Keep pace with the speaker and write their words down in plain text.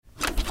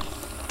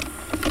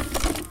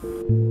This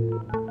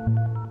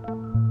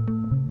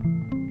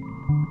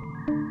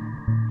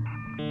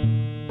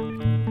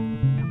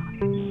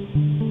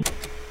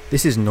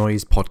is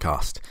Noise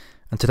Podcast,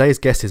 and today's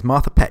guest is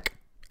Martha Peck,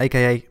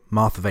 aka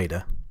Martha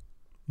Vader.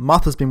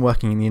 Martha's been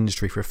working in the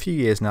industry for a few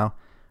years now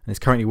and is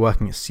currently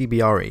working at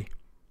CBRE.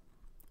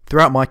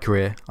 Throughout my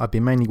career, I've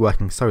been mainly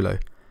working solo,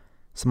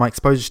 so my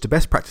exposure to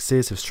best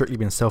practices have strictly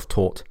been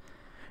self-taught.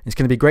 It's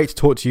going to be great to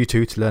talk to you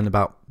two to learn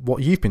about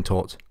what you've been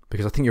taught,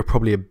 because I think you're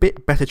probably a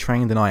bit better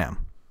trained than I am.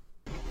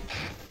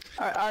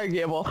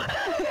 Arguable.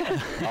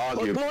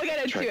 We'll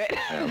get into it.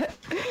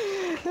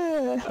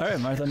 All right,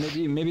 Martha,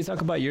 maybe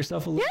talk about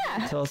yourself a little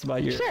bit. Tell us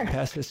about your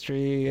past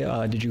history.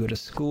 Did you go to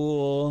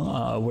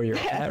school? Where you're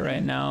at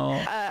right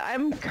now?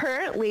 I'm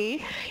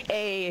currently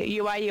a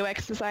UI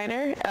UX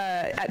designer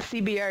at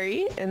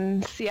CBRE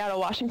in Seattle,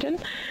 Washington.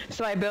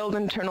 So I build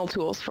internal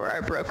tools for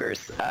our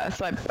brokers.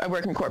 So I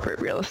work in corporate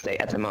real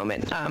estate at the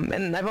moment.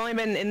 And I've only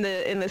been in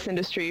this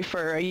industry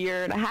for a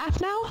year and a half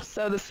now.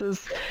 So this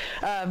is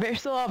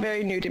still all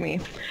very new to me.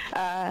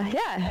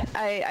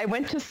 I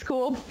went to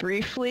school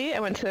briefly. I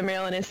went to the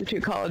Maryland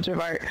Institute College of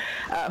Art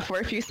for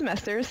a few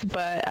semesters,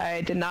 but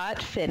I did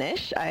not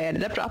finish. I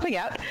ended up dropping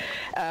out.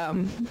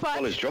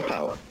 College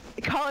dropout,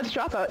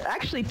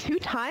 actually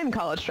 2-time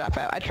college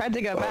dropout. I tried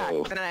to go back,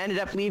 and I ended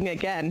up leaving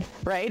again,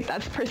 right?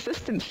 That's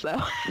persistence,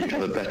 though. You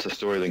have a better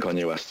story than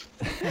Kanye West.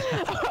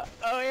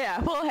 Oh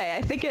yeah, well hey,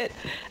 I think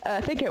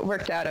it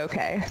worked out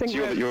okay. So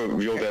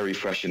you're very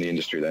fresh in the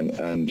industry then,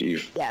 and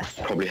you've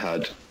probably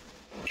had,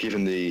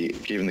 given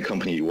the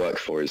company you work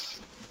for is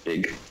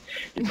big,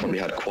 you probably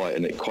had quite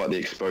the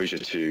exposure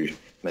to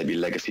maybe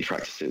legacy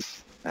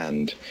practices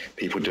and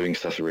people doing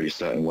stuff a really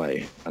certain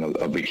way. And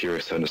I'd be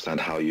curious to understand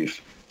how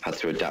you've had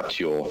to adapt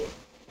your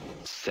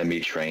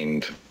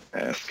semi-trained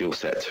skill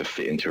set to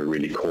fit into a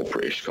really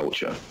corporate-ish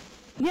culture.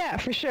 Yeah,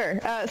 for sure.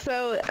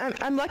 So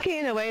I'm lucky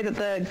in a way that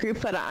the group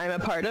that I'm a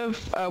part of,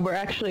 we're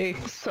actually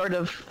sort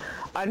of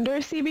under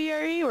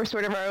CBRE. We're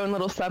sort of our own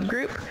little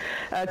subgroup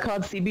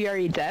called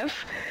CBRE Dev.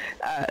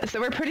 So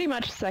we're pretty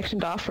much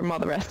sectioned off from all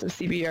the rest of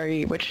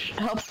CBRE, which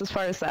helps as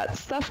far as that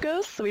stuff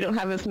goes. So we don't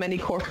have as many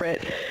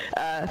corporate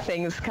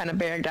things kind of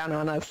bearing down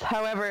on us.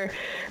 However,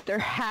 there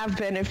have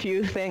been a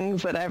few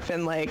things that I've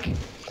been like,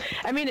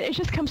 I mean, it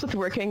just comes with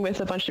working with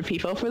a bunch of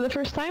people for the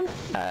first time,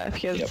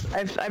 because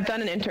I've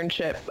done an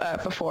internship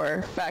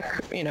before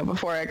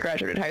I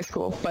graduated high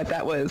school, but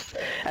that was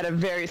at a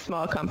very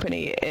small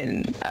company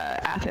in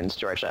Athens,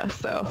 Georgia.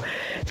 So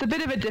it's a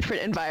bit of a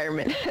different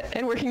environment,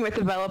 and working with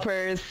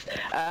developers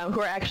who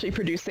are actually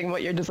producing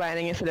what you're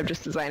designing instead of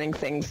just designing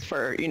things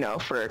for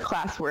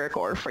classwork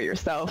or for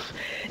yourself,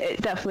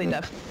 it definitely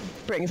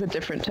brings a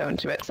different tone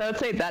to it. So I'd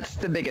say that's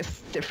the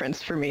biggest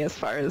difference for me as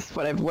far as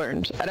what I've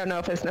learned. I don't know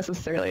if it's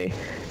necessarily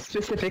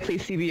specifically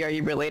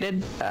CBRE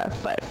related,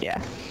 but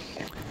yeah.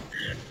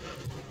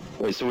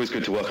 Well, it's always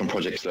good to work on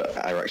projects that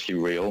are actually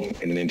real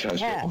in an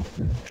internship.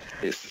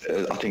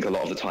 Yeah. I think a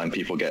lot of the time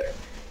people get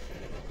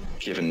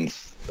given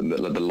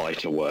the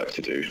lighter work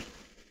to do,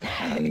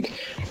 and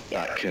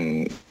that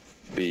can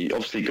be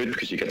obviously good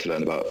because you get to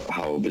learn about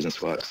how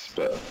business works,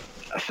 but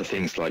for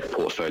things like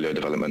portfolio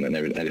development and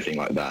anything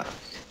like that,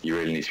 you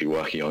really need to be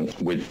working on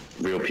with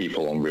real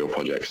people on real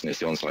projects, and it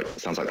sounds like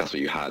that's what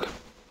you had.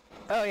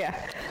 Oh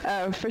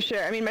yeah, for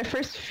sure. I mean, my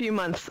first few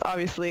months,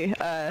 obviously,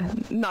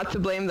 not to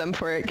blame them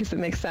for it because it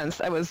makes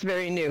sense. I was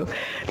very new.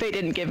 They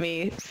didn't give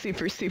me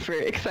super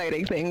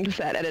exciting things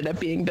that ended up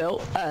being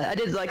built. I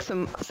did like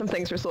some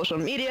things for social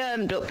media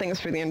and built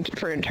things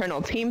for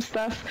internal team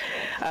stuff.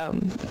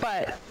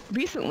 But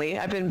recently,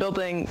 I've been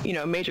building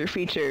major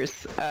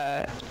features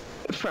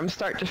from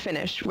start to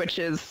finish, which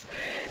is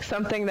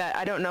something that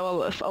I don't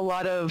know if a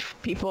lot of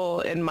people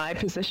in my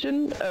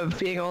position of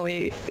being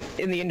only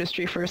in the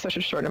industry for such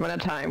a short amount of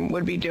time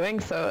would be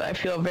doing. So I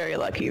feel very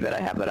lucky that I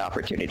have that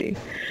opportunity.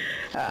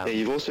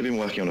 You've also been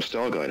working on a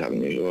style guide,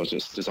 haven't you? Or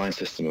just design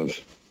system of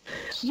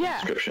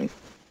subscription.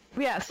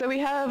 Yeah, so we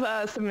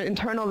have some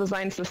internal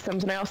design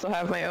systems, and I also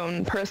have my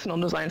own personal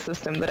design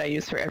system that I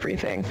use for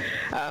everything.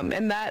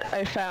 And that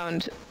I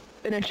found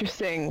an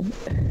interesting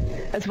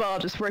as well,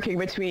 just working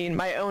between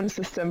my own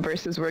system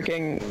versus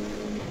working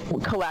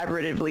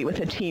collaboratively with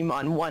a team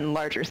on one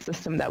larger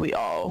system that we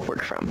all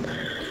work from.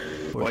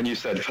 When you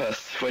said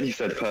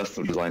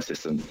personal design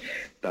system,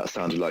 that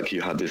sounded like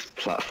you had this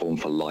platform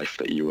for life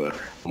that you were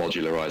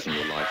modularizing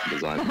your life and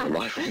designing your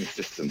life on the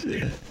system.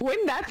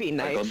 Wouldn't that be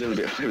nice? It was a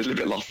little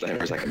bit lost there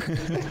for a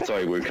second.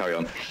 Sorry, we'll carry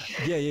on.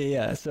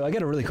 Yeah. So I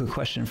got a really quick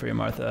question for you,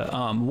 Martha.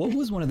 What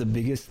was one of the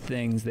biggest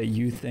things that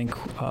you think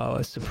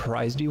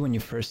surprised you when you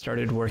first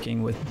started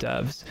working with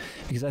devs?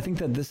 Because I think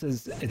that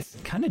it's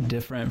kind of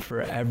different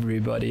for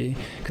everybody,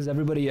 because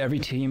every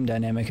team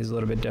dynamic is a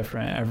little bit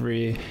different.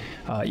 Every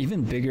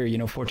even bigger,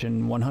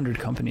 Fortune 100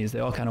 companies,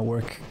 they all kind of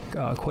work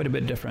quite a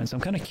bit different. So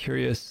I'm kind of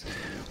curious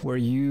where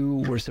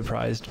you were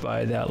surprised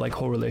by that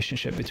whole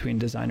relationship between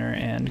designer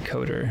and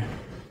coder.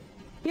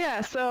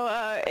 Yeah, so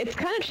it's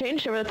kind of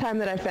changed over the time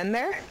that I've been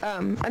there.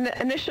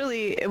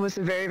 Initially, it was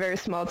a very, very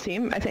small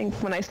team. I think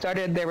when I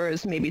started, there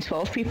was maybe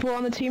 12 people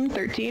on the team,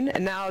 13,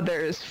 and now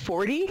there's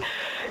 40.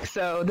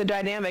 So the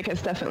dynamic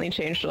has definitely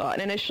changed a lot.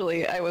 And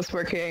initially, I was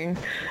working,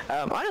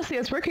 honestly, I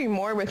was working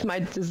more with my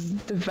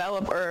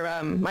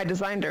my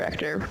design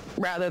director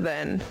rather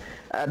than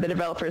the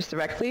developers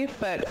directly,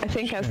 but I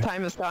think as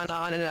time has gone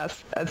on and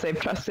as they've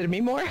trusted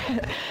me more,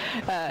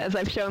 as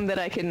I've shown that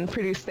I can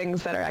produce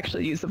things that are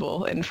actually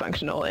usable and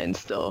functional and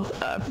still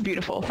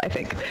beautiful, I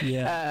think.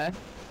 Yeah.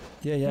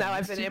 Now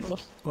I've been able.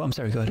 Well, I'm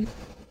sorry. Go ahead.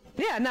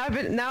 Yeah,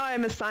 now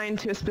I'm assigned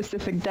to a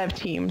specific dev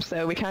team,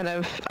 so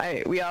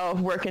we all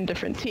work in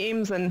different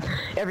teams, and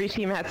every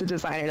team has a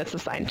designer that's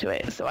assigned to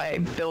it. So I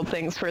build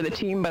things for the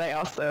team, but I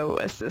also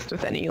assist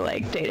with any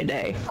like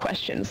day-to-day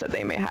questions that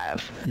they may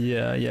have.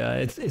 Yeah.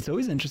 It's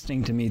always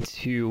interesting to me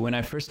too when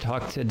I first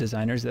talk to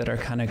designers that are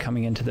kind of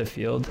coming into the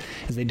field,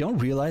 is they don't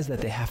realize that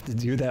they have to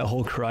do that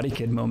whole Karate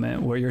Kid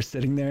moment where you're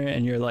sitting there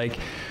and you're like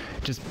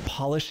just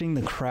polishing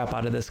the crap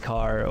out of this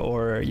car,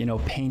 or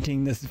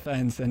painting this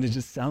fence, and it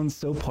just sounds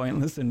so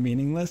pointless and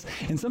meaningless.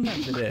 And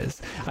sometimes it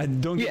is.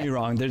 Don't get me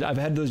wrong. I've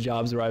had those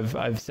jobs where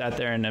I've sat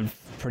there and I've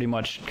pretty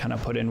much kind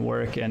of put in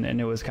work, and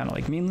it was kind of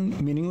like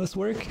meaningless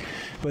work.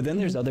 But then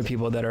there's other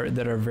people that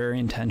are very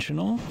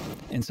intentional,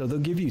 and so they'll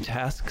give you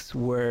tasks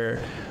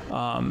where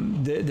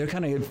they're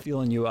kind of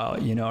feeling you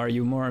out. Are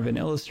you more of an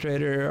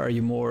illustrator? Are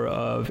you more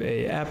of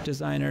a app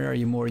designer? Are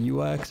you more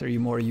UX? Are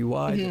you more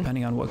UI?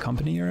 Depending on what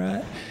company you're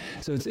at.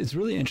 So it's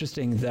really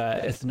interesting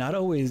that it's not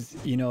always,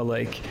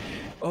 like,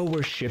 oh,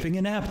 we're shipping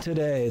an app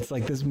today. It's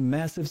like this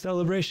massive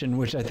celebration,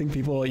 which I think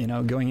people,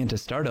 going into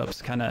startups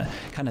kind of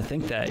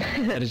think that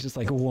it's just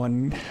like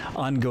one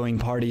ongoing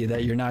party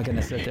that you're not going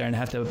to sit there and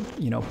have to,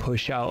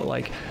 push out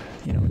like,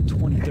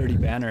 20, 30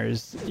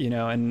 banners, in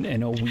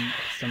a week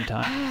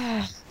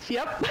sometimes.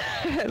 Yep.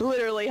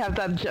 Literally have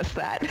done just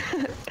that.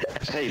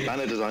 Hey,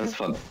 banner design's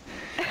fun.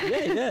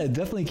 Yeah, it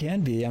definitely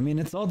can be. I mean,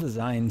 it's all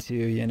designed to,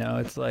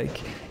 it's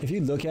like, if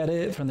you look at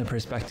it from the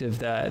perspective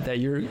that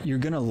you're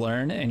going to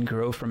learn and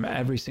grow from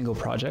every single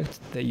project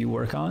that you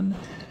work on,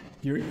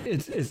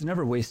 it's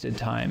never wasted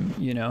time,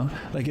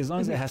 like as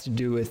long as it has to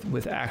do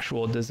with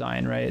actual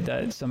design, right?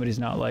 That somebody's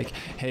not like,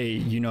 hey,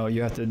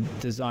 you have to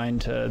design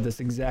to this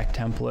exact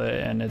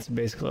template and it's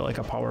basically like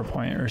a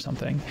PowerPoint or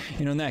something,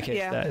 in that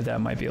case,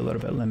 that might be a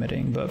little bit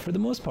limiting. But for the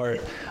most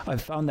part,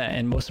 I've found that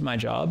in most of my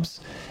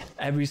jobs,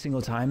 every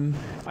single time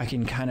I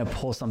can kind of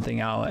pull something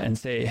out and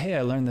say, hey,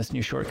 I learned this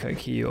new shortcut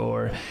key,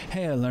 or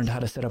hey, I learned how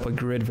to set up a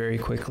grid very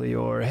quickly,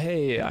 or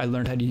hey, I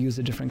learned how to use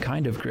a different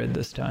kind of grid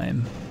this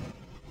time.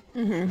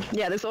 Mm-hmm.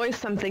 Yeah, there's always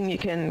something you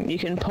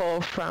can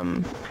pull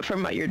from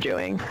what you're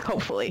doing,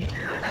 hopefully,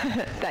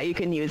 that you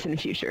can use in the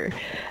future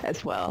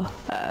as well.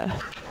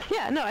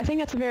 I think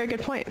that's a very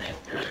good point.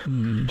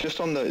 Just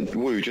on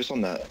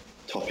that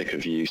topic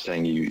of you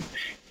saying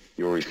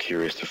you're always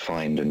curious to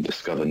find and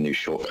discover new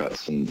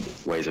shortcuts and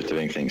ways of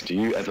doing things. Do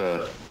you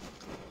ever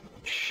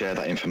share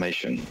that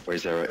information, or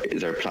is there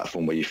a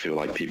platform where you feel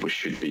like people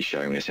should be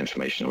sharing this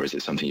information, or is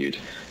it something you'd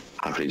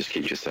happily just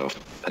keep yourself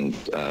and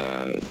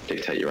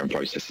dictate your own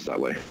processes that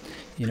way?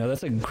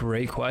 That's a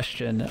great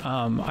question.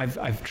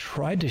 I've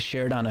tried to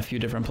share it on a few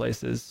different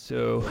places.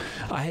 So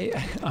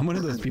I'm one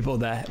of those people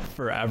that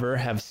forever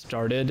have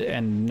started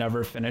and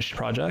never finished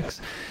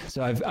projects.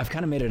 So I've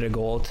kind of made it a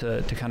goal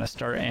to kind of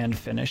start and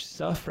finish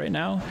stuff right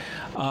now.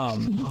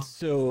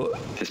 So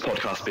this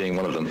podcast being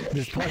one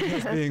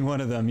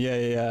of them.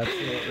 Yeah,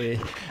 absolutely.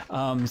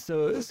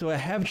 So I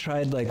have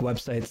tried like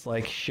websites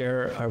like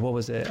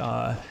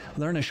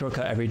Learn a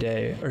Shortcut Every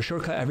Day, or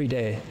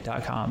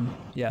shortcuteveryday.com.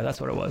 Yeah,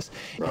 that's what it was.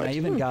 Right. And I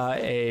even got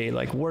a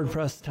like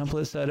WordPress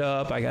template set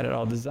up. I got it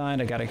all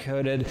designed. I got it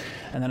coded,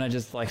 and then I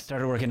just like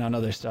started working on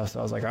other stuff. So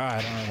I was like,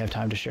 I don't really have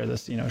time to share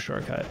this,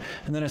 shortcut.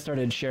 And then I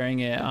started sharing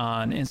it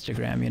on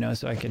Instagram,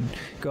 so I could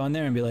go on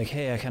there and be like,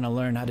 hey, I kind of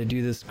learned how to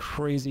do this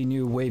crazy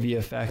new wavy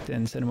effect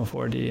in Cinema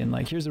 4D, and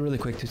like here's a really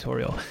quick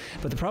tutorial.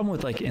 But the problem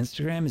with like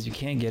Instagram is you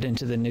can't get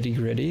into the nitty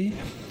gritty.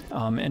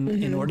 And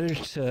in order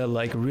to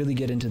like really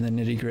get into the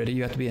nitty gritty,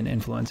 you have to be an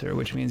influencer,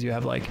 which means you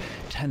have like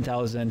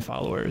 10,000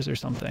 followers or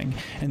something.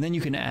 And then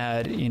you can add,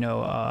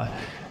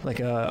 like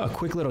a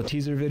quick little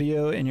teaser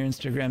video in your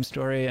Instagram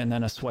story, and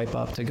then a swipe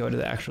up to go to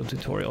the actual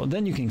tutorial.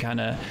 Then you can kind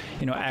of,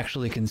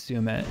 actually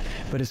consume it.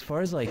 But as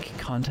far as like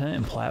content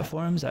and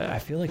platforms, I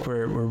feel like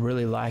we're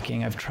really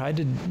lacking. I've tried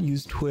to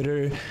use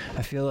Twitter.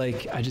 I feel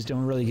like I just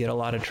don't really get a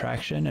lot of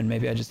traction, and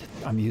maybe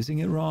I'm using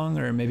it wrong,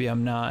 or maybe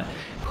I'm not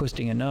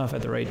posting enough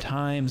at the right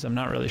times. I'm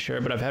not really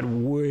sure, but I've had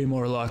way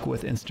more luck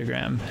with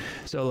Instagram.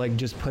 So like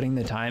just putting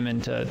the time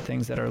into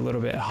things that are a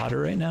little bit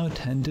hotter right now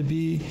tend to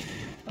be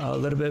a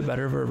little bit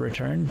better of a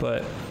return.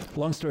 But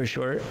long story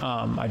short,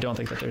 I don't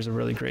think that there's a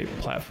really great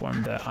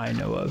platform that I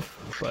know of.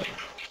 But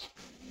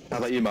how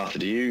about you, Martha?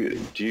 Do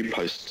you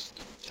post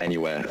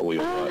anywhere all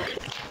your work?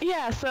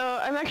 Yeah, so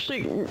I'm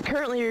actually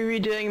currently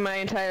redoing my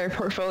entire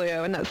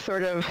portfolio, and that's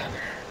sort of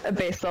a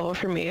base level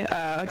for me,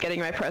 getting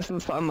my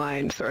presence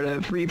online sort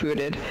of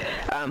rebooted.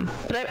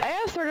 But I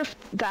have sort of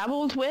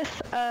dabbled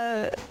with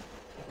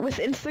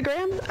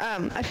Instagram.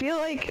 I feel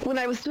like when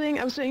I was doing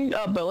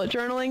bullet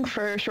journaling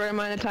for a short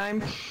amount of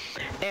time,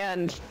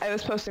 and I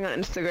was posting on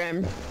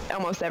Instagram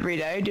almost every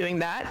day doing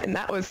that, and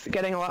that was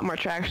getting a lot more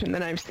traction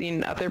than I've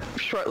seen other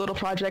short little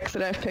projects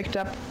that I've picked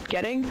up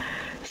getting.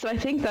 So I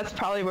think that's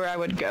probably where I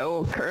would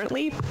go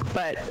currently.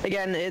 But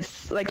again,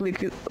 it's like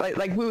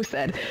Wu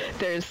said,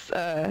 there's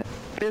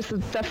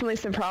definitely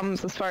some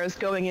problems as far as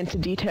going into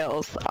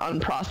details on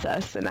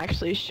process and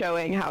actually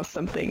showing how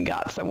something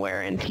got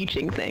somewhere and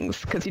teaching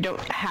things, because you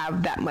don't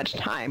have that much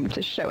time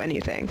to show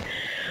anything.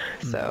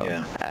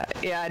 So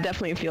I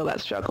definitely feel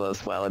that struggle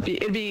as well.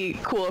 It'd be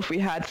cool if we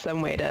had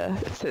some way to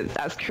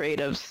as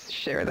creatives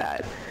share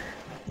that.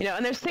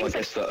 And there's things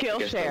like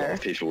Skillshare. A lot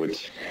of people would,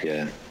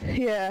 Yeah.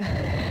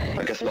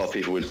 I guess a lot of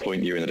people would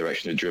point you in the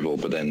direction of Dribbble,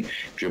 but then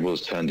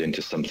Dribble's turned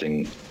into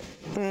something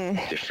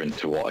different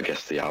to what I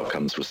guess the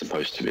outcomes were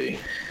supposed to be.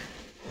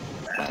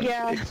 And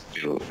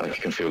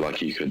it can feel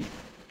like you could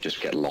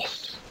just get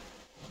lost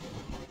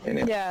in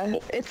it. Yeah,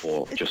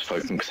 or just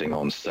focusing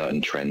on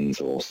certain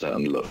trends or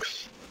certain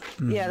looks.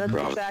 Yeah,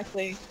 that's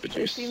exactly.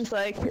 It seems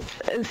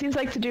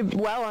like to do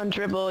well on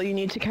Dribbble, you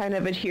need to kind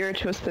of adhere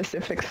to a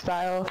specific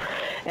style,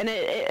 and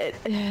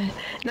and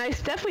I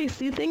definitely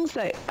see things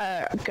that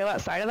go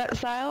outside of that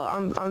style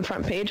on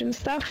front page and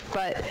stuff,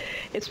 but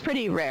it's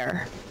pretty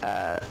rare.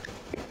 I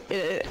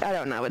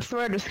don't know. It's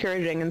sort of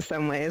discouraging in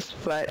some ways,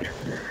 but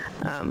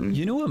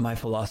you know what my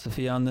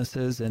philosophy on this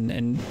is,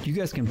 and you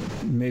guys can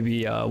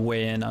maybe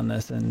weigh in on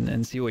this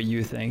and see what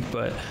you think.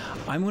 But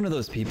I'm one of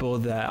those people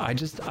that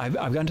I've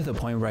gotten to the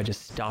point where I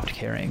just stopped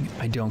caring.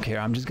 I don't care.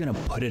 I'm just gonna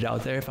put it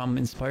out there. If I'm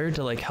inspired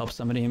to like help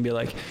somebody and be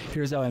like,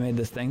 here's how I made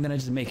this thing, then I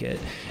just make it.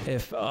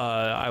 If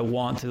I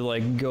want to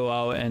like go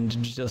out and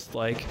just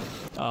like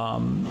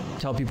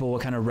tell people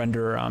what kind of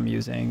renderer I'm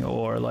using,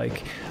 or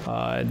like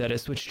that I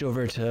switched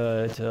over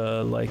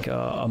to like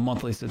a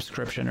monthly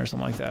subscription or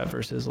something like that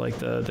versus like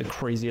the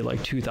crazy like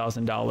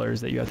 $2,000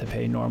 that you have to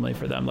pay normally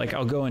for them. Like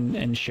I'll go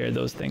and share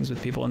those things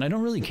with people, and I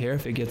don't really care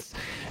if it gets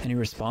any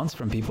response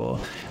from people.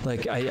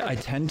 Like I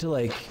tend to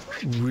like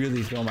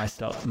really throw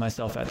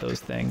myself at those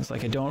things.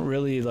 Like I don't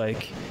really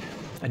like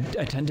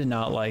I tend to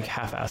not like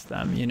half-ass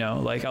them,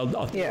 like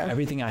I'll throw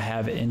everything I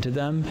have into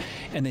them,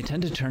 and they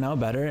tend to turn out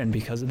better. And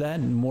because of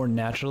that, more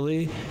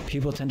naturally,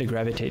 people tend to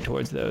gravitate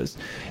towards those.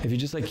 If you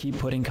just like keep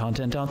putting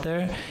content out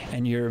there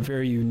and you're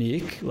very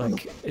unique,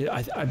 like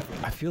I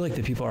feel like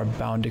the people are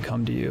bound to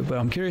come to you. But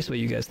I'm curious what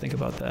you guys think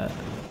about that.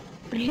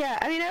 Yeah,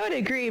 I mean, I would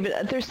agree,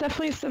 but there's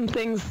definitely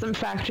some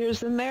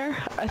factors in there.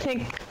 I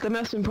think the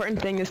most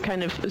important thing is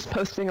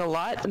posting a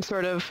lot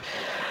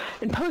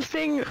and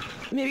posting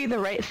maybe the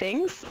right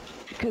things,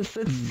 because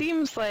it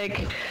seems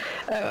like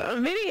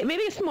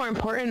maybe it's more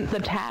important the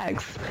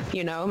tags.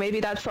 Maybe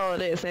that's all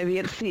it is. Maybe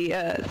it's the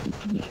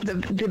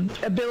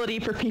ability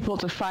for people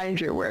to find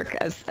your work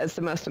as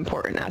the most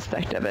important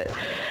aspect of it.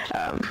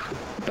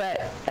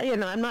 But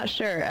I'm not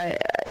sure.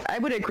 I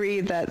would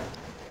agree that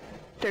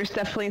there's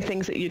definitely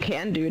things that you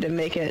can do to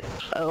make it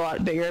a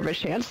lot bigger of a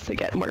chance to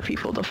get more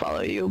people to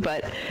follow you.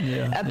 But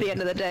at the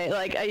end of the day,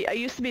 like I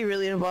used to be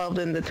really involved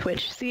in the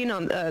Twitch scene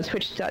on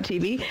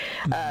twitch.tv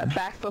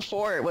back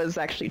before it was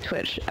actually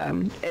Twitch.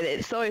 And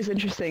it's always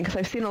interesting because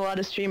I've seen a lot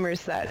of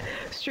streamers that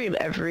stream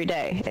every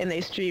day, and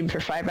they stream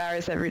for 5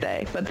 hours every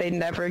day, but they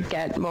never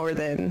get more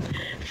than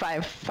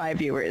five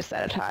viewers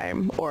at a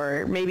time,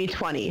 or maybe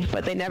 20,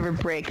 but they never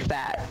break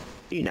that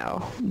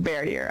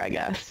barrier, I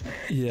guess.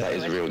 Yeah, that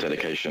is real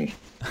dedication.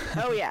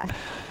 Oh yeah,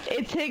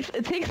 it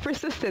takes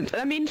persistence.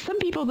 I mean, some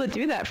people that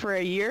do that for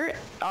a year,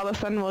 all of a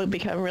sudden will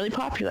become really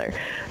popular.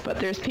 But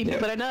there's people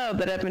that I know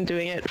that have been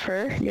doing it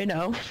for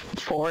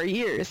 4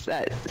 years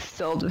that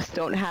still just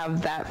don't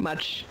have that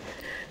much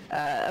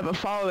of a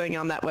following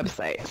on that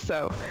website.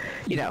 So,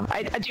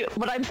 I do.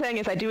 What I'm saying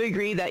is, I do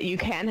agree that you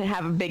can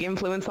have a big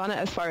influence on it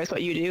as far as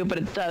what you do, but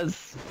it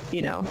does,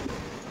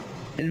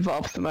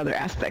 involve some other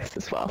aspects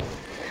as well.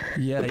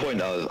 Yeah. The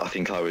point I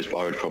think I would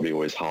probably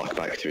always hark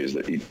back to is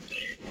that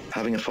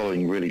having a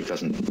following really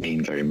doesn't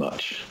mean very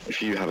much. If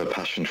you have a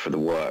passion for the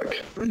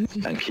work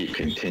and keep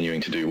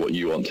continuing to do what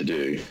you want to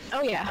do,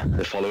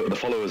 the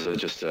followers are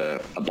just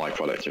a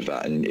byproduct of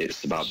that, and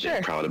it's about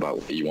being proud about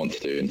what you want to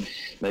do. And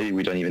maybe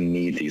we don't even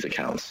need these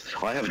accounts.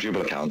 I have a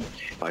Dribbble account.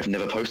 I've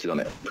never posted on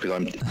it because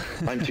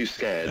I'm too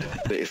scared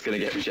that it's going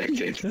to get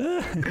rejected.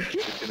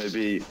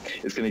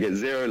 It's going to get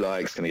 0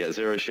 likes, going to get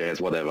 0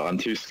 shares, whatever. I'm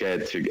too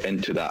scared to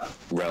enter that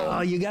realm.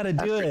 Oh, you got to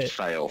do it.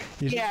 Fail.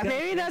 Yeah,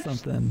 maybe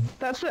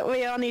that's what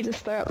we all need to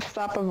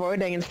stop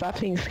avoiding and stop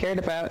being scared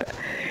about.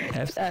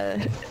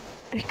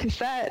 Because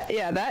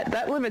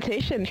that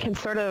limitation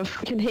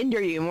can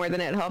hinder you more than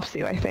it helps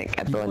you, I think,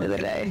 at the end of the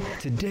day.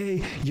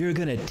 Today, you're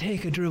going to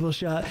take a Dribbble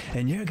shot,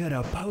 and you're going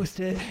to post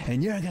it,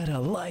 and you're going to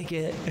like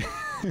it.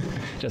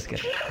 Just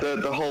kidding.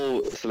 The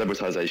whole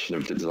celebritization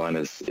of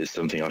designers is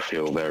something I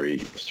feel very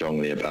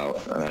strongly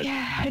about.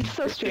 Yeah, it's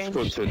so strange. It's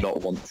difficult to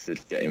not want to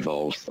get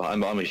involved.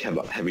 I'm a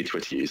heavy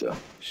Twitter user.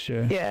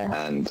 Sure.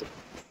 Yeah. And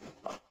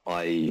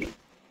I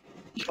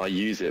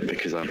use it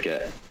because I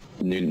get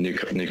new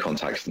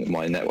contacts.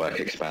 My network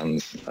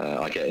expands.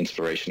 I get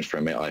inspiration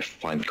from it. I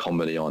find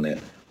comedy on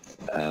it.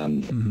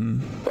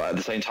 But at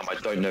the same time, I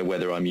don't know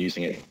whether I'm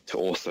using it to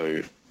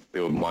also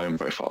build my own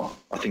profile.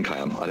 I think I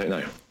am. I don't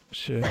know.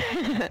 Sure.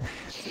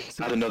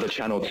 Add another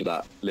channel to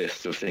that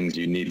list of things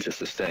you need to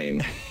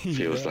sustain.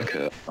 Feels like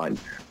a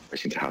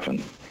waiting to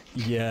happen.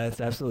 Yeah, it's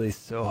absolutely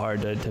so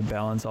hard to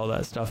balance all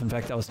that stuff. In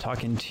fact, I was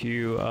talking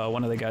to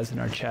one of the guys in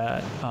our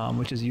chat,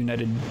 which is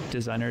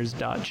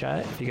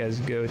uniteddesigners.chat. If you guys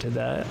go to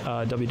that,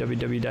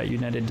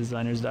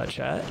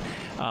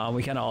 www.uniteddesigners.chat,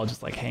 we kind of all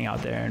just like hang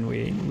out there and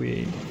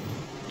we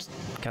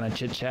kind of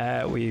chit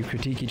chat, we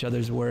critique each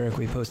other's work,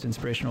 we post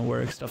inspirational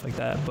work, stuff like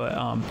that. But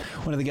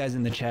one of the guys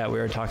in the chat, we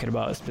were talking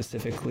about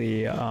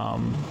specifically, oh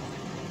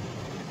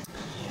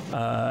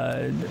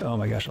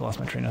my gosh, I lost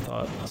my train of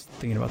thought. I was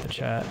thinking about the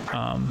chat.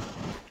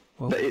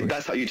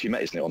 That's how you two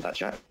met, isn't it, on that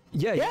chat?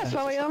 Yeah, that's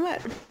how we all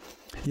met.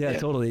 Yeah,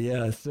 totally.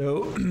 Yeah.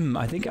 So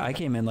I think I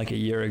came in like a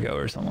year ago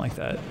or something like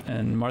that.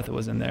 And Martha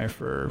was in there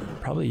for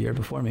probably a year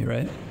before me,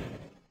 right?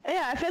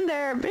 Yeah, I've been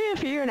there maybe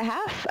for a year and a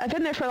half. I've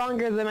been there for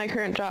longer than my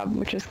current job,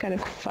 which is kind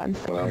of fun.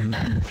 Well,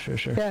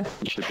 Sure. Yeah.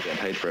 You should be getting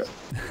paid for it.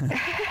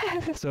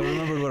 So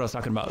remember what I was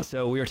talking about.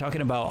 So we were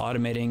talking about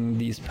automating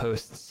these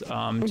posts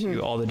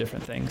to all the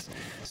different things.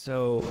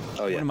 So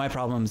one of my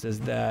problems is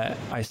that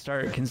I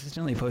start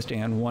consistently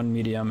posting on one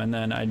medium and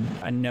then I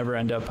never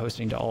end up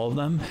posting to all of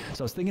them.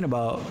 So I was thinking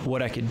about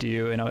what I could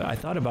do, and I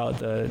thought about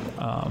the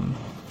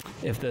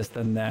if this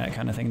then that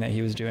kind of thing that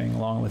he was doing,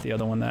 along with the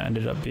other one that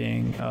ended up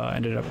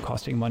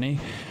costing money.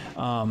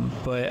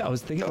 But I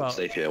was thinking about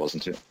Zapier,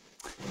 wasn't it?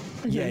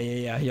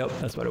 Yeah. Yep,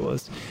 that's what it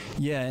was.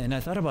 Yeah, and I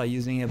thought about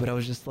using it, but I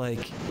was just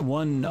like,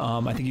 one,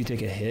 I think you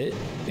take a hit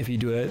if you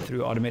do it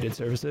through automated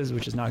services,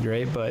 which is not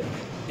great. But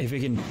if it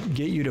can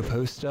get you to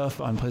post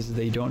stuff on places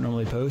that you don't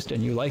normally post,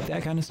 and you like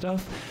that kind of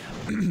stuff,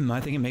 I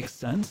think it makes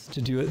sense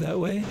to do it that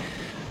way.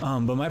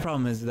 But my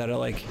problem is that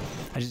I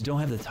just don't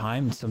have the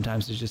time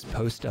sometimes to just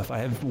post stuff. I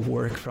have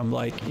work from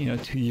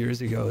 2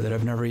 years ago that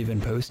I've never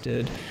even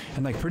posted,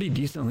 and pretty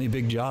decently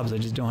big jobs. I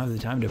just don't have the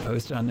time to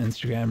post on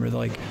Instagram or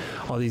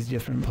all these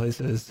different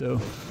places. So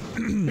it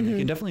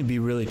can definitely be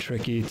really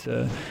tricky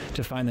to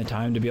find the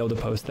time to be able to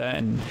post that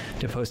and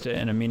to post it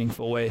in a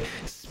meaningful way.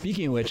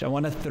 Speaking of which, I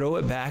want to throw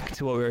it back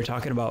to what we were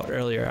talking about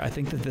earlier. I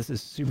think that this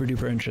is super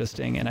duper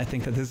interesting, and I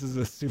think that this is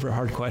a super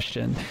hard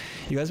question.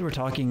 You guys were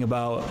talking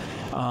about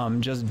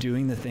just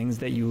doing the things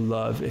that you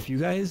love. If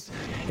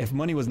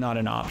money was not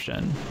an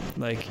option,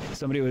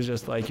 somebody was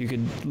just you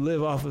could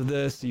live off of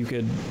this, you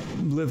could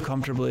live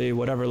comfortably,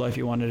 whatever life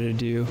you wanted to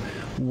do,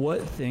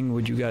 what thing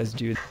would you guys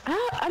do?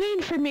 I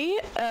mean, for me,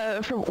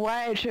 for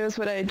why I chose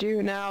what I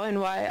do now and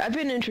why I've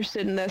been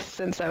interested in this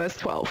since I was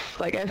 12.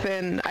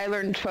 I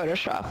learned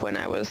Photoshop when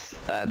I was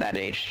that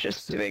age,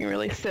 just doing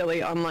really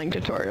silly online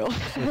tutorials.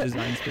 So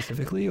design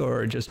specifically,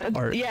 or just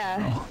art?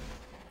 Yeah.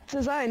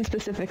 Design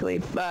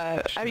specifically.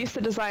 I used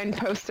to design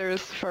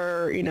posters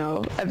for,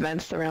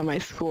 events around my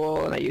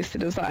school, and I used to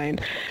design,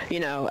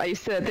 there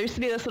used to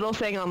be this little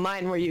thing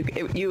online where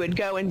you would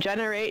go and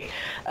generate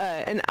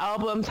an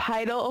album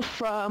title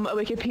from a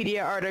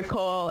Wikipedia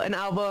article, an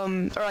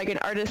album, or an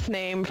artist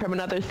name from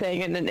another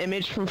thing, and an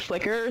image from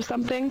Flickr or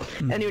something,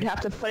 and you would have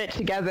to put it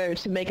together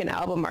to make an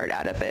album art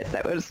out of it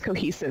that was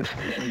cohesive.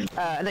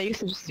 And I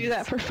used to just do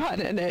that for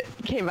fun, and it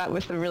came out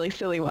with some really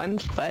silly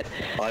ones, but...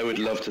 I would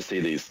love to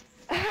see these.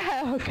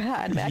 Oh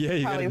God! Yeah,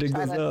 you gotta dig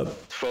those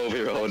up.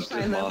 12-year-old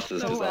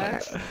master's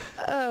designs.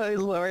 Oh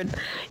Lord!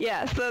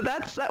 Yeah, so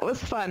that was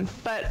fun,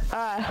 but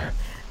I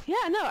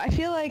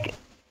feel like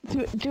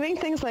doing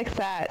things like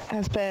that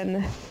has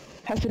been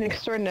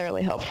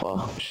extraordinarily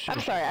helpful. Sure.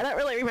 I'm sorry, I don't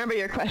really remember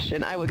your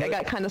question. I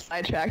got kind of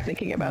sidetracked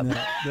thinking about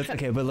that. That's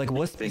okay, but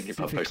what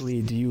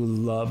specifically do you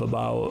love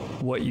about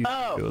what you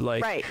do?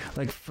 Right.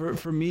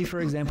 For me,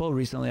 for example,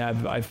 recently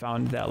I've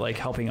found that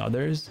helping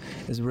others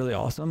is really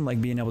awesome.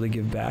 Being able to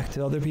give back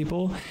to other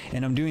people,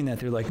 and I'm doing that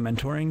through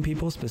mentoring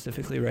people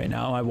specifically right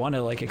now. I want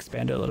to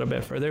expand it a little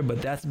bit further,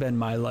 but that's been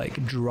my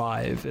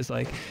drive is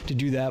to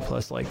do that,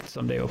 plus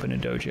someday open a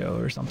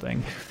dojo or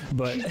something.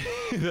 But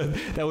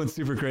that one's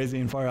super crazy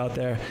and far out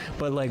there.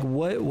 But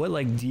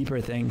what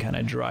deeper thing kind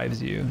of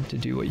drives you to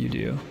do what you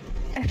do?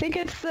 I think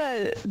it's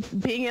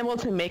being able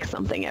to make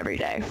something every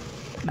day.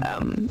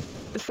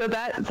 So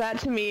that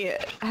to me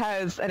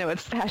has, I know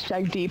it's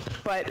 #deep,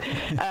 but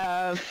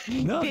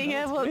being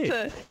able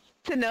to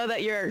know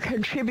that you're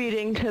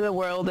contributing to the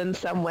world in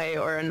some way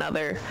or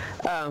another.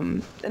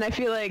 And I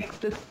feel like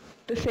the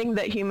thing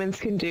that humans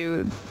can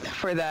do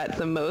for that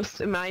the most,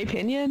 in my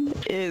opinion,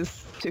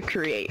 is to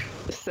create.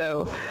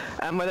 So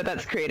whether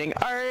that's creating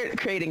art,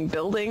 creating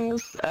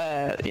buildings,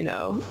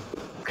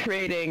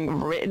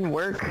 creating written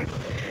work,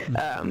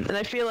 And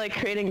I feel like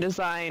creating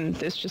design,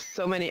 there's just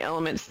so many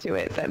elements to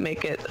it that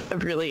make it a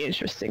really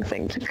interesting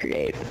thing to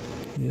create.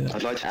 Yeah.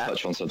 I'd like to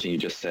touch on something you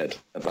just said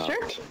about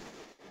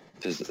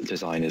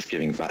designers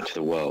giving back to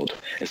the world.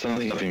 It's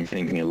something I've been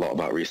thinking a lot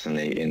about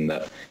recently, in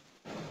that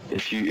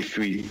if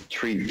we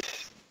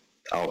treat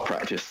our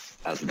practice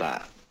as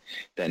that,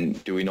 then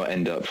do we not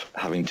end up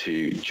having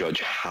to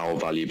judge how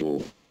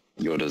valuable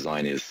your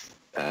design is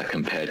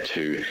compared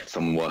to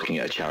someone working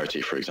at a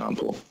charity, for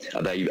example?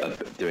 Are they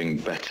doing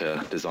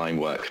better design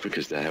work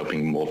because they're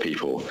helping more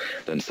people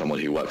than someone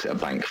who works at a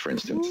bank, for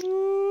instance?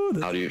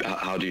 How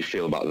do you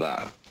feel about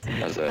that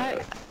as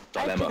a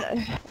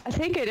dilemma? I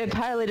think it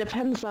entirely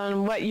depends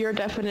on what your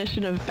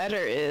definition of better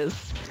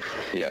is.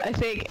 Yeah. I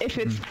think if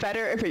it's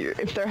better,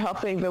 if they're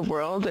helping the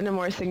world in a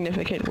more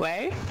significant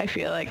way, I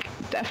feel like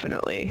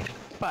definitely.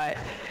 But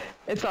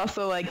it's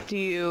also like, do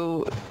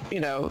you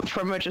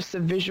from just a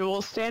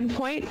visual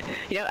standpoint,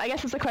 I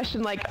guess it's a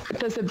question like,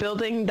 does a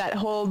building that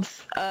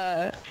holds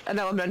an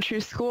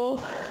elementary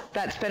school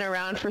that's been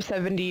around for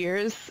 70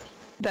 years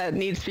that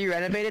needs to be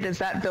renovated, is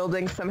that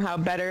building somehow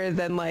better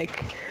than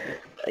like,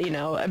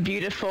 a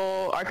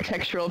beautiful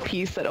architectural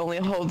piece that only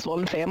holds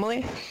one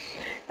family?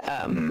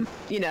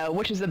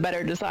 Which is a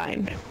better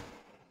design,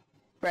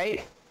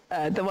 right?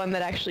 The one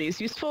that actually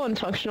is useful and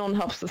functional and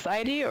helps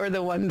society, or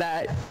the one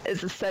that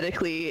is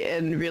aesthetically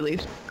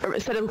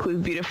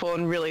beautiful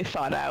and really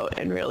thought out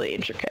and really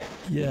intricate?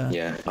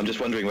 Yeah. I'm just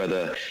wondering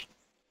whether,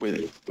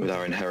 with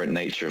our inherent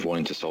nature of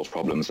wanting to solve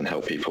problems and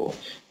help people,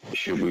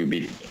 should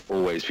we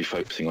always be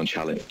focusing on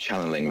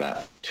channeling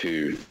that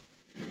to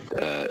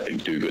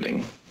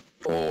do-gooding,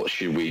 or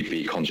should we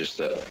be conscious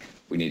that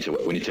we need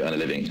to earn a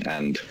living,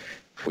 and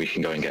we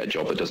can go and get a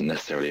job that doesn't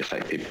necessarily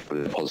affect people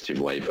in a positive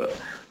way, but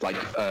like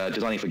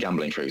designing for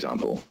gambling, for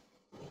example.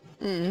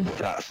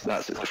 That's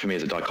for me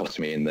is a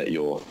dichotomy, in that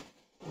you're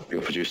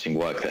producing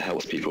work that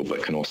helps people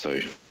but can also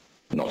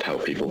not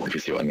help people, if you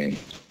see what I mean.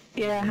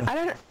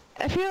 Yeah,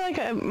 I feel like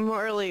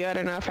morally, I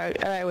don't know if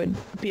I would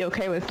be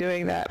okay with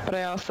doing that, but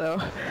I also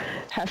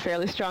have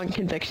fairly strong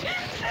convictions.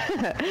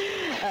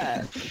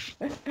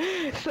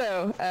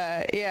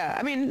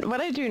 I mean,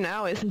 what I do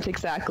now isn't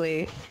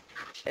exactly...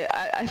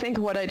 I think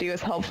what I do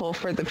is helpful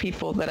for the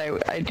people that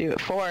I do it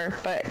for,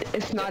 but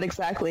it's not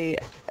exactly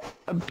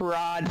a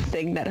broad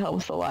thing that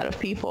helps a lot of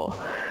people.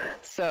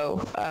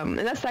 So, and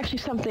that's actually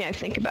something I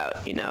think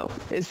about,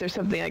 is there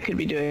something I could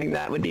be doing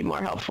that would be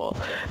more helpful?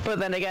 But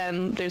then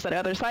again, there's that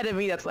other side of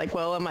me that's like,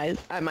 well,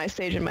 at my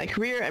stage in my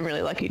career, I'm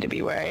really lucky to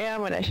be where I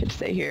am, and I should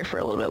stay here for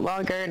a little bit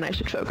longer, and I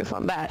should focus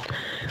on that.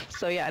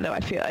 So I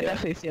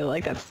definitely feel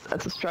like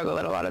that's a struggle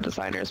that a lot of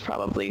designers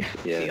probably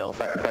feel.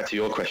 Back to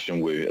your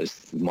question, Wu,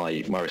 as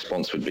my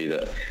response would be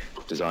that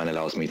design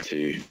allows me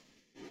to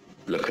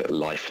look at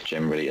life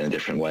generally in a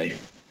different way.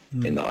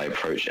 In that I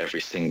approach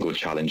every single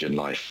challenge in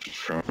life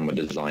from a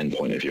design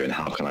point of view, and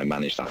how can I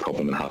manage that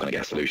problem, and how can I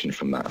get a solution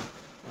from that.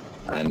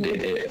 And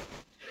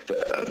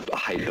I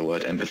hate the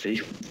word empathy,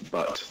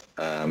 but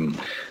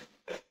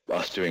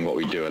us doing what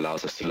we do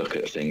allows us to look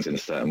at things in a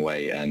certain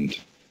way and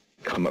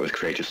come up with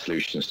creative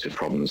solutions to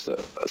problems that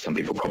some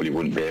people probably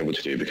wouldn't be able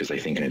to do because they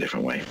think in a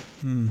different way.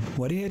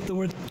 Why do you hate the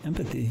word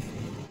empathy?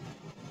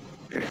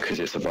 Because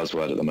it's a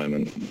buzzword at the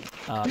moment.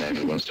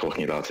 Everyone's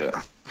talking about it.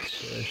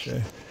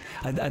 Sure.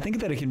 I think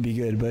that it can be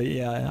good, but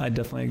yeah, I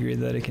definitely agree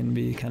that it can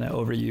be kind of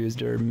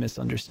overused or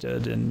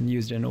misunderstood and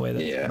used in a way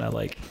that's kind of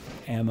like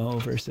ammo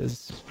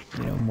versus,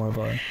 more of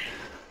a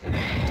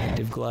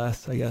protective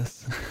glass, I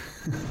guess.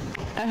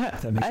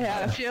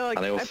 I feel like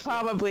I'm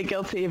probably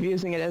guilty of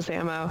using it as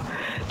ammo.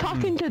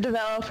 Talking to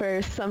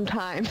developers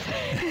sometimes.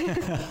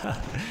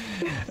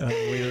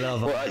 We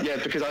love them. Well,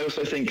 because I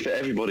also think that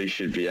everybody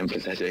should be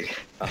empathetic.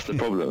 That's the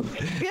problem.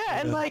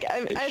 And like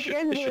at the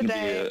end of the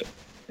day,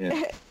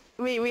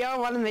 we all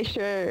want to make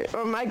sure,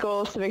 or my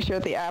goal is to make sure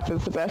that the app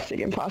is the best it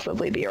can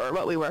possibly be, or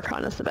what we work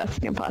on is the best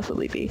it can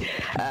possibly be.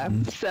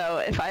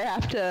 So if I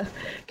have to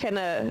kind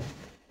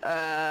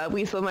of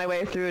weasel my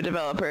way through a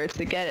developer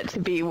to get it to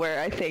be where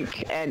I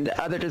think and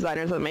other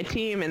designers on my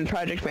team and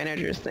project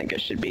managers think it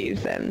should be,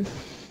 then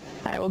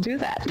I will do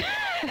that.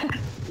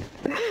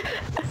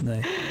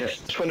 Nice.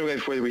 Just wondering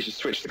whether we should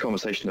switch the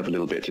conversation up a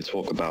little bit to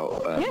talk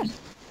about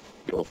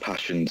your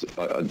passions.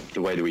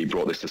 The way that we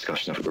brought this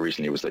discussion up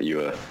recently was that you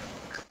were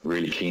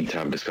really keen to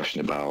have a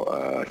discussion about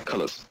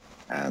colours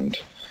and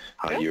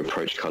how you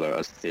approach colour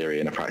as theory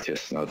and a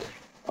practice. And I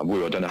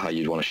don't know how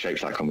you'd want to shape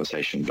that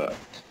conversation, but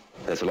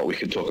there's a lot we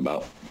could talk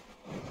about.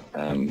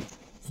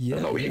 A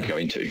lot we could go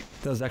into.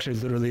 That was actually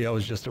literally, I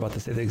was just about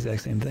to say the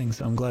exact same thing,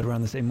 so I'm glad we're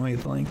on the same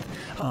wavelength.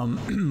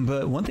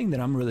 But one thing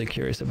that I'm really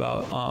curious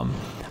about,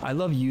 I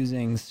love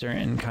using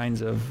certain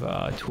kinds of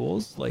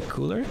tools like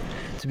Cooler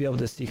to be able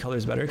to see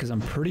colors better, because I'm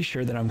pretty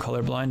sure that I'm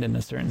colorblind in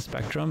a certain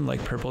spectrum,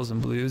 like purples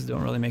and blues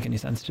don't really make any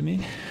sense to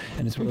me,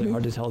 and it's really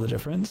hard to tell the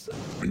difference.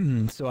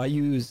 So I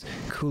use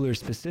Cooler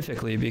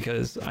specifically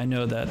because I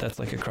know that that's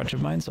like a crutch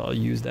of mine, so I'll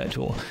use that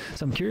tool.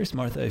 So I'm curious,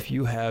 Martha, if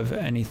you have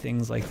any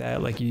things like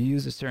that, like you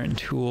use a certain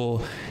tool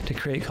tool to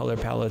create color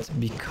palettes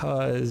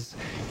because,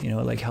 it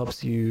like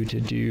helps you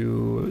to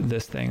do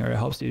this thing or it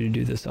helps you to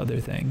do this other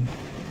thing?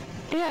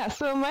 Yeah,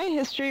 so my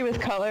history with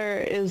color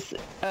is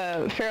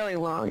fairly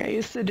long. I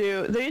used to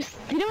do,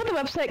 you know what the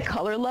website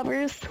Color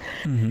Lovers?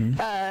 Mm-hmm.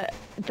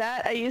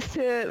 That I used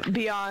to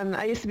be on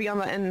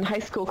that in high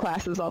school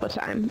classes all the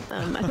time.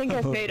 I think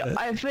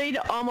I've made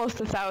almost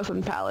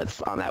 1,000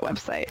 palettes on that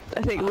website.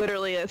 I think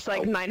literally it's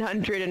like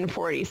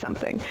 940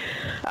 something.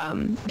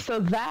 So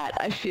that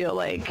I feel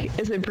like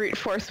is a brute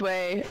force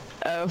way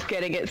of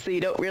getting it so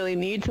you don't really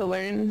need to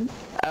learn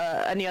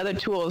any other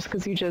tools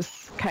because you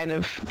just kind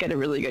of get a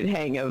really good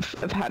hang of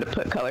how to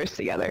put colors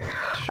together.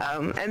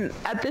 And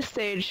at this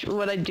stage,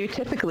 what I do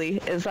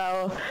typically is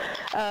I'll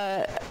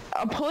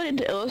pull it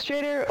into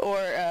Illustrator or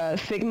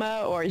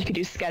Figma, or you could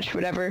do Sketch,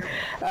 whatever,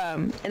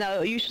 and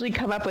I'll usually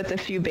come up with a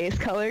few base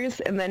colors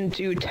and then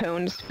do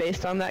tones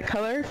based on that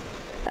color.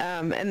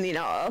 And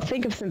I'll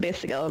think of some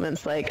basic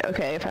elements like,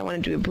 okay, if I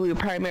want to do a blue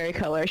primary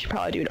color, I should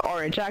probably do an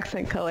orange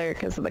accent color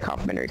because of the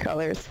complementary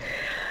colors.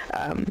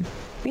 And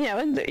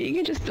you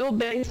can just build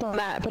based on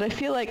that. But I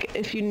feel like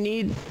if you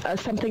need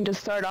something to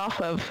start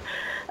off of,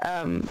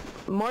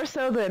 more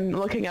so than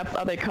looking up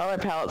other color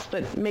palettes,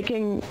 but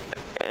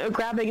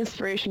grabbing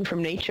inspiration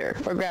from nature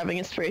or grabbing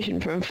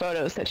inspiration from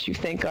photos that you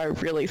think are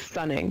really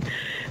stunning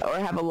or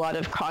have a lot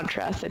of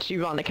contrast that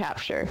you want to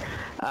capture.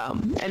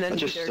 And then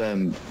just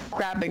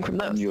grabbing from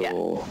those.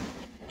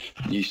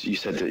 You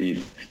said that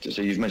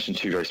you've mentioned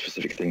two very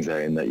specific things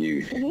there in that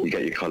you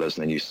get your colors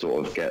and then you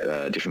sort of get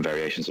different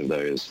variations of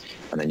those,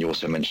 and then you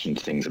also mentioned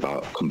things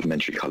about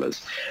complementary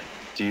colors.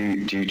 Do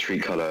you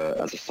treat color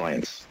as a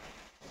science,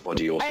 or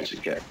do you also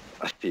just get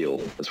a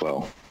feel as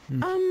well?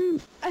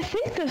 I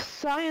think the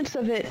science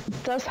of it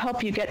does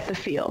help you get the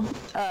feel.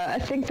 I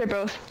think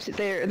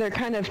they're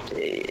kind of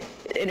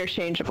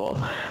interchangeable.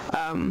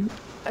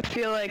 I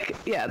feel like,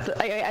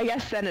 I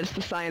guess then it's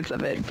the science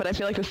of it, but I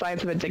feel like the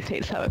science of it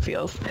dictates how it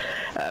feels.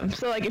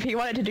 So like if you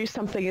wanted to do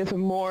something with a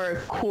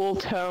more cool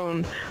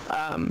tone,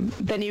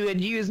 then you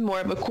would use more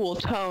of a cool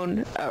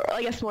tone, or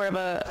I guess more of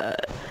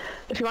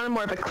if you wanted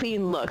more of a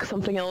clean look,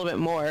 something a little bit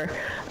more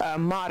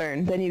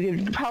modern, then you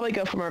could probably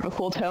go for more of a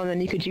cool tone,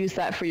 and you could use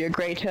that for your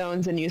gray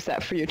tones and use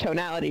that for your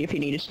tonality if you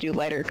needed to do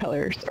lighter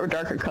colors or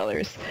darker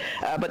colors.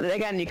 But then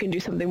again, you can do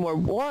something more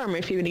warm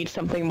if you need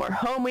something more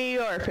homey,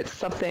 or if it's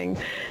something,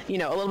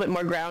 a little bit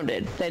more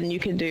grounded, then you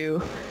can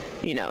do,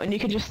 and you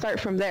can just start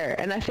from there.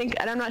 And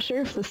I'm not sure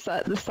if the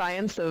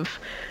science of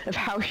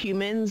how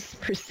humans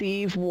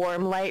perceive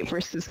warm light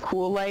versus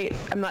cool light,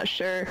 I'm not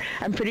sure.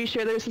 I'm pretty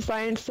sure there's a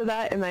science to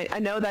that, and I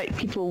know that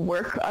people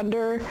work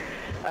under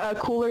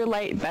cooler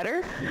light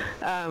better.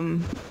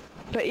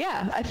 But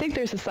yeah, I think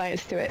there's a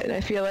science to it, and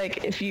I feel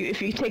like if you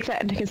take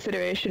that into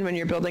consideration when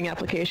you're building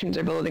applications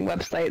or building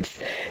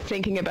websites,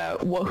 thinking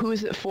about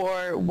who's it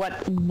for,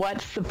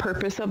 what's the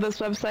purpose of this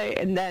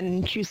website, and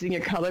then choosing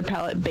your color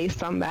palette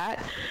based on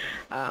that,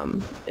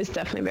 is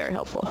definitely very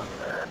helpful.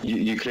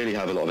 You clearly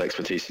have a lot of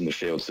expertise in the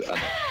field. So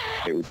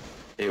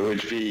it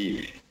would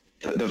be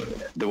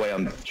the way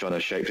I'm trying to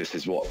shape this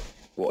is what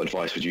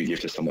advice would you give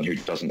to someone who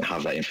doesn't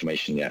have that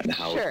information yet, and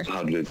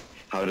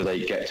how do they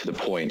get to the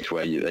point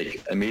where they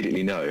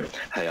immediately know,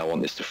 hey, I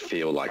want this to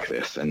feel like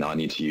this, and I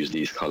need to use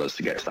these colors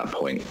to get to that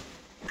point?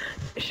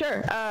 Sure.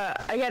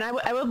 Again,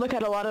 I would look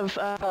at a lot of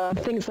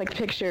things like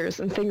pictures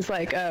and things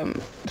like,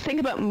 think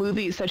about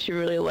movies that you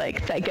really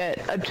like that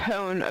get a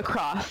tone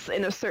across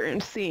in a certain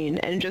scene,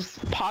 and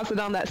just pause it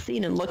on that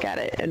scene and look at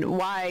it. And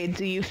why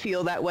do you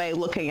feel that way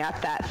looking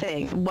at that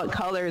thing? What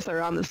colors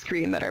are on the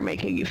screen that are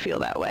making you feel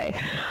that way?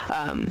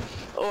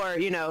 Or,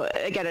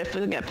 again, if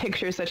looking at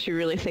pictures that you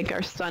really think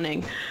are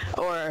stunning,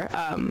 or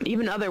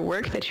even other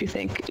work that you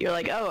think, you're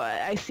like, oh,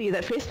 I see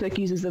that Facebook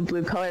uses a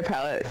blue color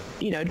palette,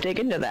 dig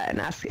into that and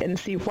ask and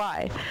see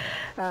why.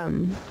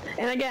 And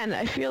again,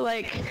 I feel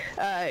like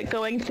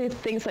going through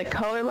things like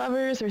Color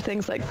Lovers or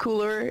things like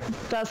Cooler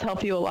does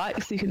help you a lot,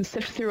 because you can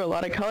sift through a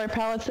lot of color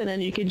palettes, and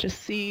then you can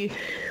just see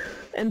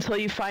until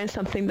you find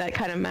something that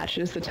kind of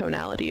matches the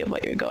tonality of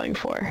what you're going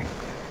for.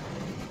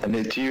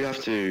 And do you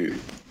have to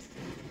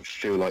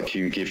feel like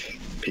you give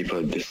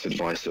people this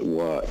advice at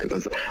work?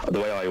 Because the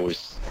way I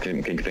always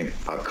think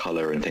about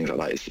color and things like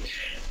that is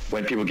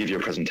when people give you a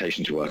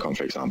presentation to work on,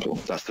 for example,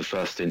 that's the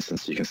first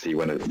instance you can see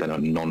when a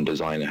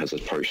non-designer has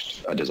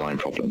approached a design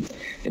problem,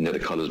 in that the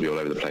colors will be all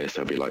over the place.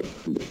 There'll be like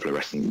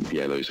fluorescent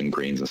yellows and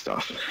greens and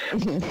stuff.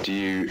 Mm-hmm.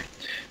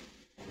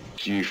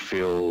 Do you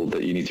feel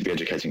that you need to be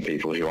educating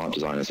people who aren't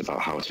designers about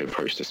how to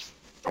approach this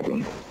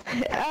problem?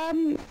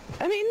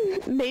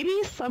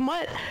 Maybe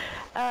somewhat.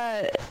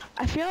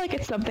 I feel like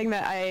it's something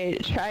that I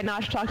try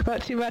not to talk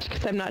about too much,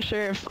 because I'm not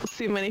sure if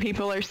too many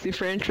people are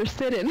super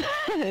interested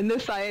in the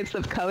science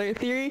of color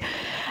theory.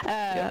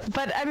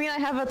 But I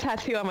have a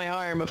tattoo on my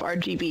arm of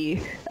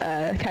RGB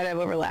kind of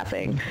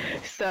overlapping.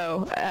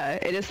 So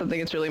it is something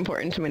that's really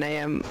important to me,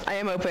 and I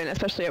am open,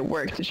 especially at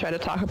work, to try to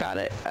talk about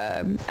it.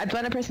 I've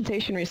done a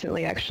presentation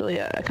recently, actually,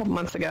 a couple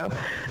months ago,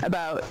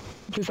 about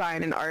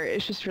design and art.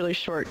 It's just really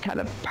short, kind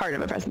of part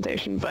of a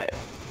presentation, but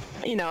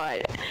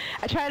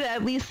I try to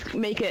at least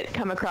make it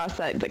come across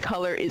that the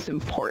color is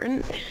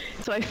important.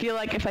 So I feel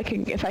like if I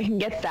can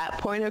get that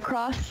point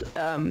across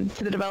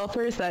to the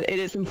developers that it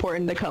is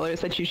important the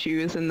colors that you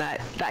choose and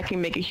that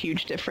can make a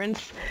huge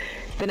difference,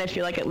 then I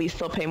feel like at least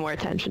they'll pay more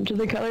attention to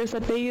the colors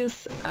that they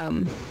use.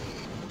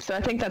 So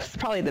I think that's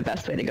probably the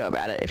best way to go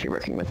about it if you're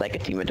working with like a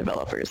team of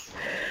developers.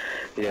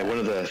 Yeah, one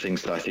of the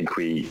things that I think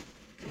we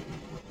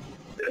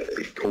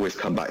always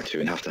come back to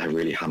and have to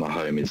really hammer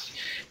home is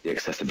the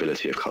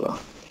accessibility of color.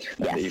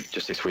 Yes.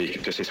 Just this week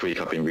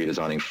I've been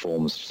redesigning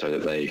forms so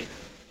that they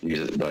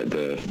use like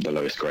the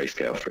lowest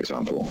grayscale, for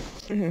example.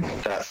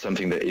 Mm-hmm. That's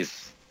something that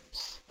is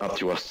up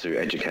to us to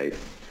educate,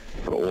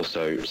 but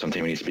also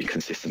something we need to be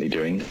consistently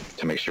doing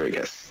to make sure it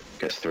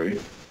gets through.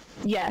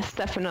 Yes,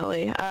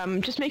 definitely.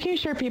 Just making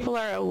sure people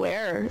are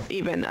aware,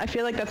 even. I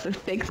feel like that's a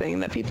big thing,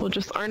 that people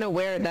just aren't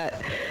aware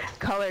that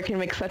color can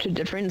make such a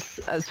difference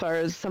as far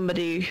as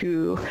somebody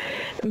who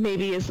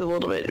maybe is a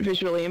little bit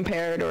visually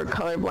impaired or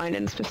colorblind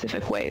in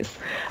specific ways.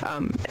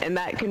 And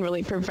that can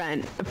really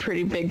prevent a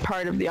pretty big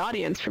part of the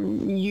audience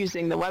from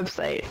using the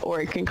website,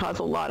 or it can cause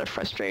a lot of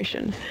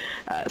frustration.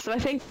 So I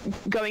think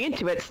going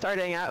into it,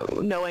 starting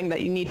out knowing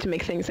that you need to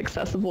make things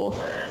accessible,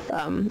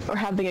 or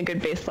having a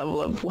good base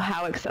level of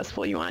how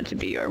accessible you want it to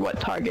be or what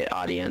target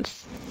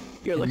audience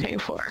you're looking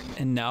for.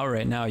 And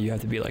right now you have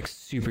to be like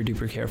super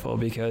duper careful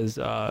because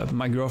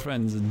my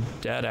girlfriend's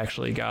dad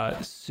actually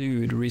got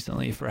sued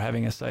recently for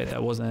having a site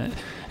that wasn't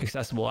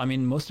accessible. I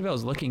mean, most of it, I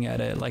was looking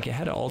at it, like it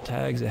had alt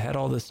tags, it had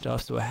all this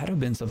stuff, so it had to have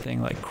been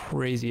something like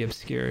crazy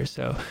obscure.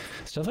 So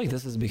stuff like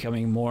this is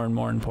becoming more and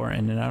more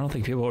important, and I don't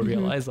think people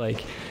realize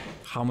like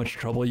how much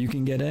trouble you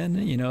can get in,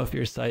 if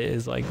your site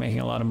is like making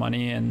a lot of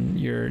money and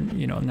you're,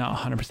 not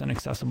 100%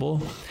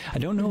 accessible. I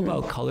don't know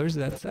about colors.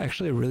 That's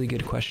actually a really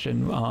good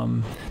question.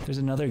 There's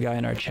another guy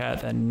in our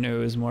chat that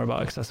knows more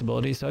about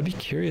accessibility. So I'd be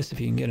curious if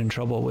you can get in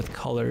trouble with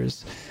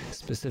colors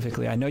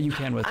specifically. I know you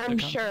can with... I'm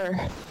sure.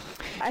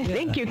 I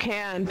think you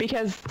can,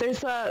 because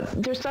there's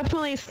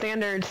definitely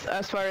standards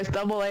as far as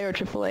AA or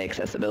AAA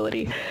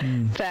accessibility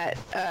that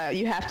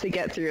you have to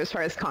get through as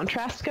far as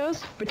contrast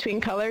goes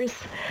between colors.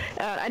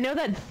 I know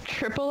that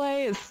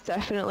AAA is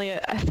definitely,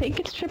 I think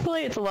it's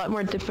AAA, it's a lot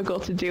more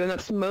difficult to do, and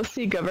that's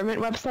mostly government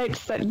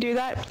websites that do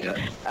that.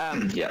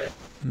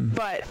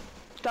 But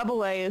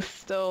AA is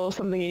still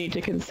something you need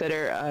to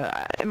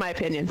consider, in my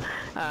opinion,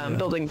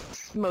 building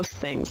most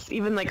things.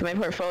 Even like my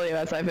portfolio,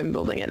 as I've been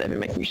building it, I've been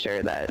making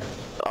sure that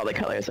all the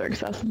colors are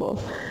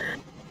accessible.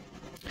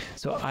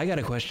 So I got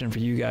a question for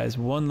you guys.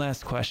 One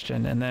last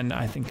question, and then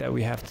I think that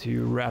we have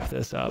to wrap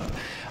this up.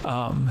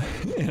 And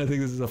I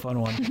think this is a fun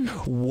one.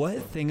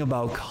 What thing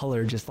about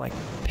color just like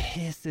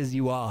pisses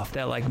you off,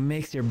 that like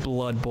makes your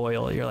blood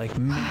boil? You're like,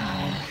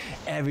 man,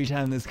 every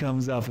time this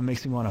comes up, it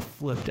makes me want to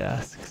flip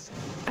desks.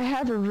 I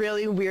have a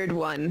really weird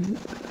one.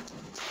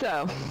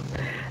 So,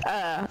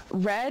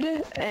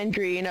 red and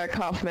green are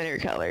complementary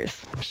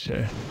colors.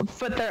 Sure.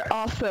 But they're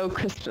also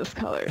Christmas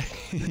colors.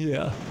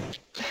 Yeah.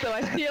 So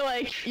I feel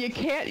like you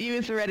can't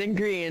use red and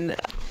green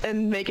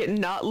and make it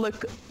not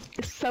look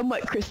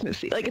somewhat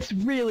Christmassy. Like, it's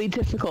really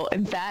difficult,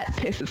 and that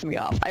pisses me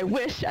off. I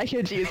wish I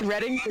could use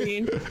red and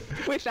green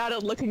without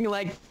it looking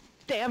like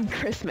damn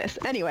Christmas.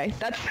 Anyway,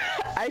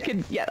 I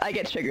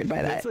get triggered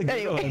by that. That's a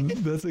good one.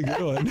 That's a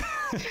good one.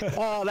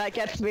 Oh, that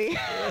gets me.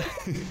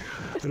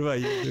 What about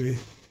you, Louis?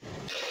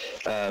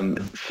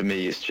 For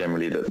me, it's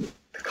generally that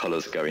the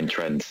colors go in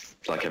trends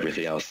like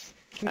everything else,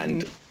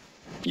 and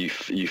you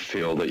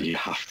feel that you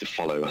have to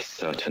follow a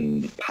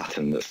certain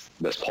pattern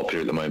that's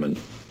popular at the moment.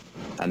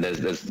 And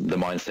there's the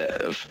mindset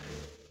of,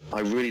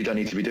 I really don't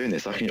need to be doing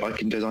this. I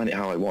can design it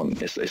how I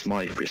want. It's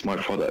my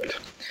product.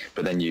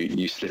 But then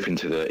you slip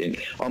into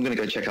I'm going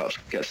to go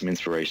get some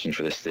inspiration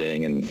for this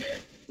thing, and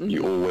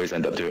you always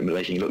end up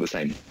making it look the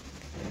same.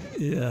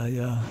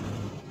 Yeah.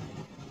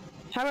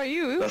 How about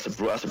you? That's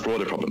a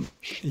broader problem.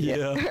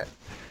 Yeah.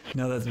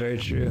 No, that's very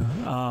true.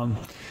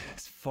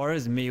 As far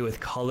as me with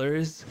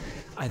colors,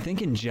 I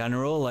think in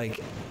general, like,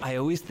 I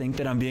always think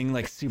that I'm being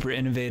like super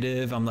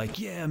innovative. I'm like,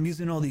 yeah, I'm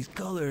using all these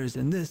colors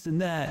and this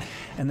and that.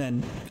 And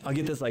then I'll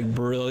get this like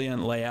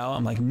brilliant layout.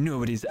 I'm like,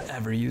 nobody's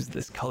ever used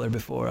this color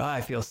before. I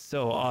feel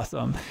so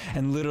awesome.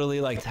 And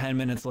literally like 10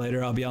 minutes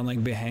later, I'll be on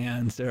like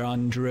Behance or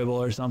on Dribbble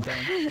or something.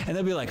 And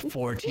there'll be like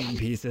 14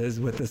 pieces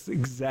with this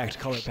exact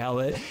color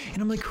palette.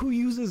 And I'm like, who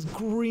uses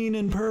green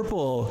and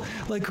purple?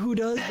 Like, who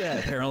does that?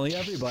 Apparently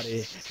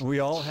everybody. We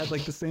all had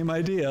like the same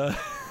idea.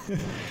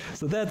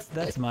 So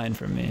that's mine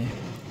for me.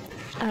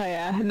 Oh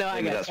yeah, no,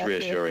 I guess that's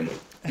reassuring.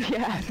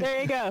 Yeah,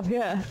 there you go.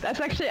 Yeah, that's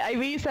actually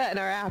we use that in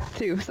our app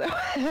too, so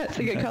that's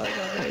a good color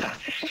combination.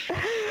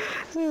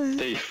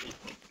 Steve.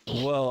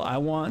 Well, I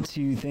want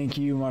to thank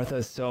you,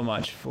 Martha, so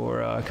much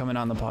for coming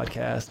on the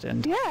podcast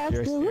and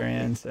your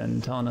experience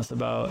and telling us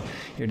about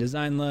your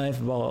design life,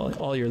 about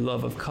all your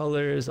love of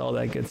colors, all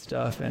that good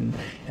stuff. And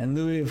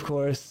Louis, of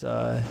course,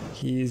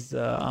 he's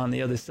on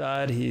the other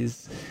side.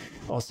 He's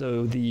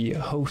also the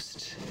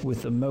host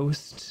with the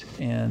most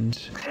and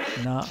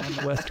not on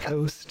the West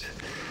Coast.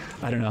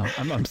 I don't know.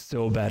 I'm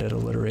so bad at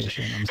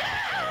alliteration. I'm sorry.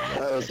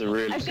 That was a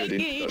really good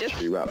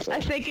introductory wrap. I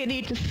think you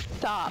need to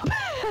stop.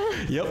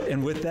 Yep,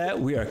 and with that,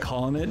 we are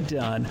calling it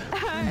done. All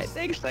right,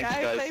 thanks guys.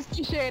 I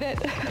appreciate it.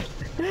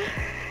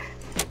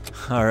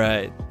 All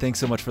right. Thanks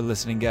so much for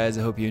listening, guys.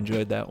 I hope you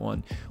enjoyed that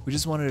one. We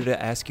just wanted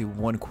to ask you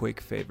one quick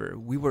favor.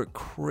 We work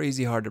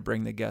crazy hard to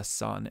bring the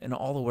guests on and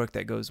all the work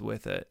that goes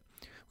with it.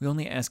 We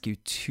only ask you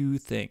 2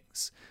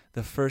 things.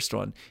 The first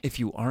one, if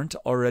you aren't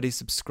already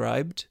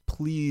subscribed,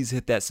 please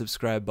hit that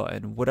subscribe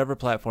button, whatever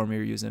platform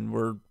you're using.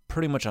 We're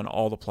pretty much on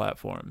all the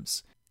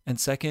platforms. And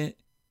second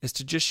is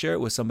to just share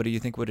it with somebody you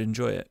think would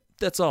enjoy it.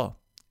 That's all.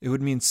 It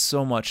would mean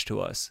so much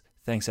to us.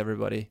 Thanks,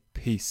 everybody.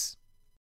 Peace.